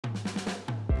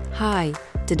Hi!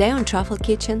 Today on Truffle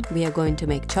Kitchen we are going to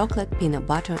make chocolate, peanut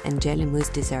butter and jelly mousse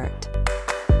dessert.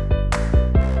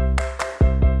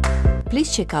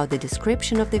 Please check out the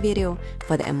description of the video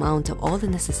for the amount of all the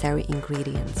necessary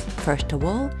ingredients. First of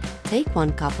all, take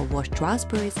 1 cup of washed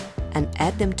raspberries and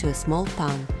add them to a small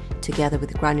pan, together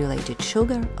with granulated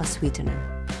sugar or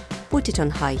sweetener. Put it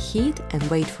on high heat and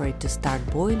wait for it to start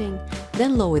boiling,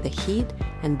 then lower the heat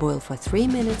and boil for 3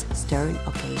 minutes, stirring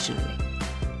occasionally.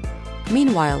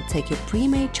 Meanwhile, take your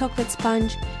pre-made chocolate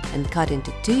sponge and cut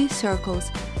into 2 circles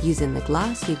using the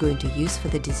glass you're going to use for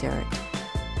the dessert.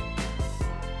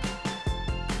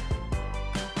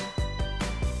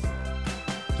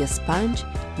 Your sponge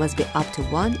must be up to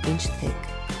 1 inch thick.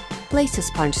 Place the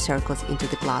sponge circles into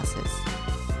the glasses.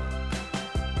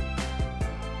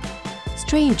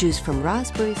 Strain juice from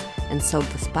raspberries and soak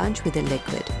the sponge with a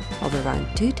liquid of around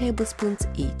 2 tablespoons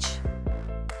each.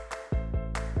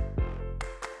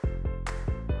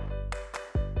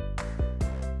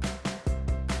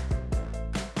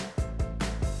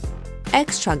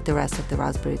 Extract the rest of the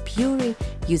raspberry puree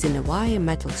using a wire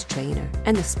metal strainer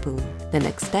and a spoon. The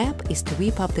next step is to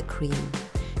whip up the cream.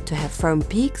 To have firm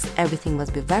peaks, everything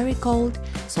must be very cold,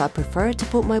 so I prefer to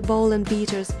put my bowl and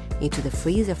beaters into the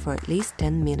freezer for at least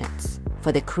 10 minutes.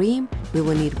 For the cream, we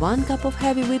will need 1 cup of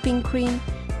heavy whipping cream,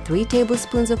 3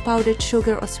 tablespoons of powdered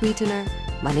sugar or sweetener,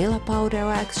 vanilla powder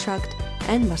or extract,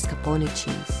 and mascarpone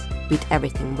cheese. Beat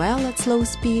everything well at slow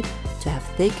speed to have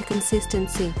thick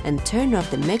consistency and turn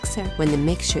off the mixer when the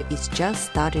mixture is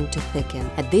just starting to thicken.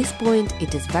 At this point,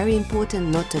 it is very important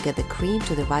not to get the cream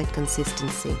to the right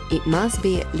consistency. It must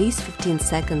be at least 15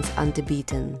 seconds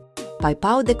unbeaten. Pipe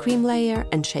out the cream layer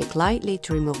and shake lightly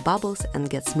to remove bubbles and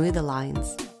get smoother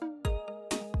lines.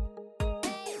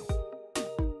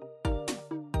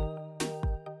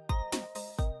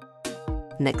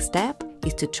 Next step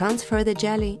is to transfer the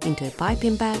jelly into a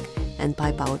piping bag and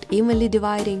pipe out, evenly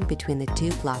dividing between the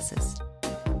 2 glasses.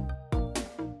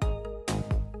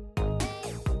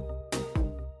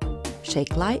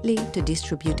 Shake lightly to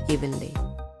distribute evenly.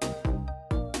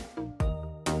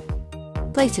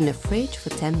 Place in the fridge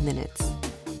for 10 minutes.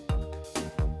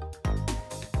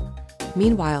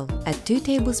 Meanwhile, add 2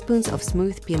 tablespoons of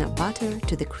smooth peanut butter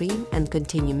to the cream and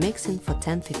continue mixing for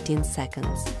 10–15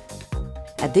 seconds.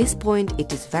 At this point,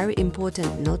 it is very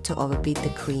important not to overbeat the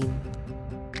cream.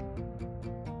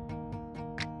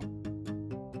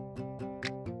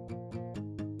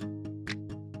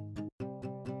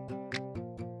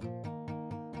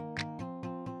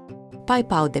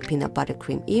 Pipe out the peanut butter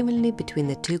cream evenly between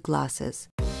the 2 glasses.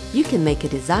 You can make a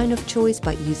design of choice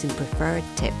by using preferred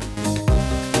tip.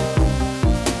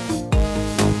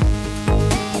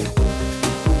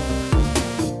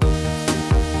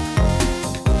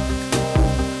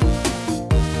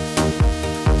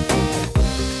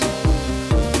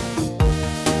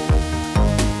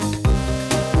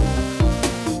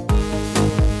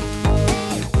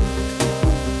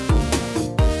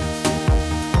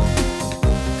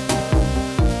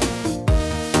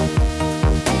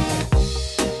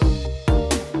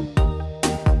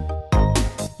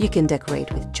 You can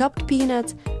decorate with chopped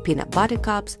peanuts, peanut butter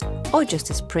cups, or just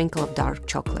a sprinkle of dark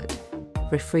chocolate.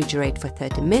 Refrigerate for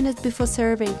 30 minutes before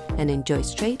serving and enjoy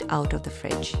straight out of the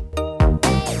fridge.